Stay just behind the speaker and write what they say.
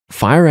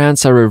Fire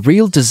ants are a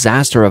real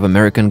disaster of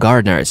American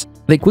gardeners.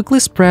 They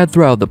quickly spread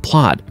throughout the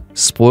plot,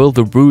 spoil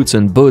the roots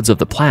and buds of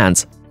the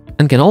plants,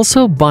 and can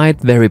also bite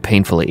very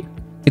painfully.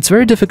 It's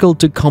very difficult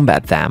to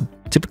combat them.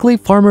 Typically,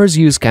 farmers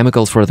use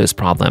chemicals for this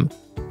problem,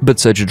 but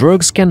such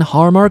drugs can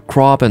harm our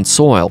crop and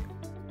soil.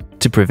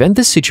 To prevent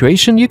this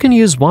situation, you can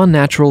use one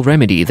natural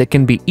remedy that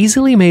can be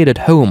easily made at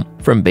home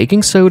from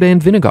baking soda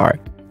and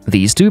vinegar.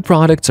 These two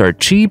products are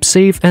cheap,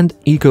 safe, and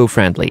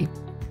eco-friendly.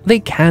 They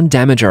can't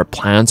damage our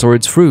plants or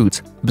its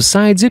fruits.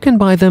 Besides, you can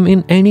buy them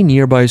in any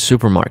nearby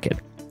supermarket.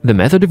 The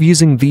method of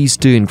using these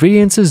two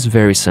ingredients is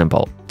very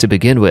simple. To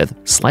begin with,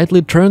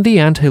 slightly turn the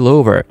anthill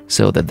over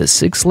so that the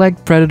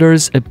six-legged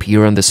predators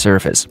appear on the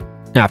surface.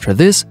 After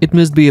this, it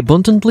must be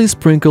abundantly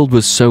sprinkled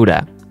with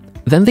soda.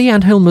 Then the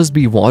anthill must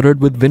be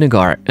watered with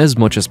vinegar as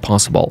much as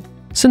possible.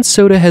 Since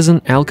soda has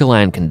an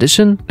alkaline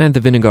condition and the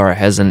vinegar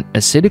has an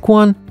acidic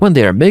one, when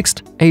they are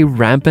mixed, a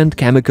rampant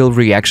chemical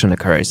reaction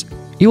occurs.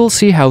 You will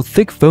see how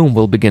thick foam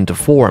will begin to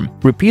form.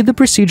 Repeat the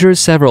procedure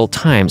several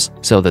times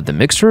so that the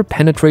mixture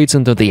penetrates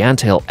into the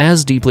anthill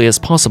as deeply as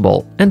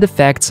possible and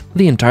affects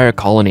the entire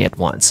colony at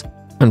once.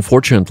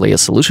 Unfortunately, a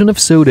solution of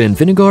soda and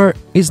vinegar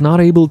is not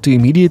able to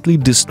immediately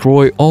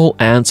destroy all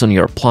ants on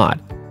your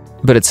plot,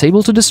 but it's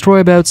able to destroy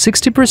about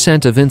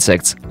 60% of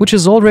insects, which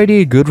is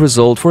already a good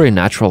result for a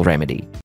natural remedy.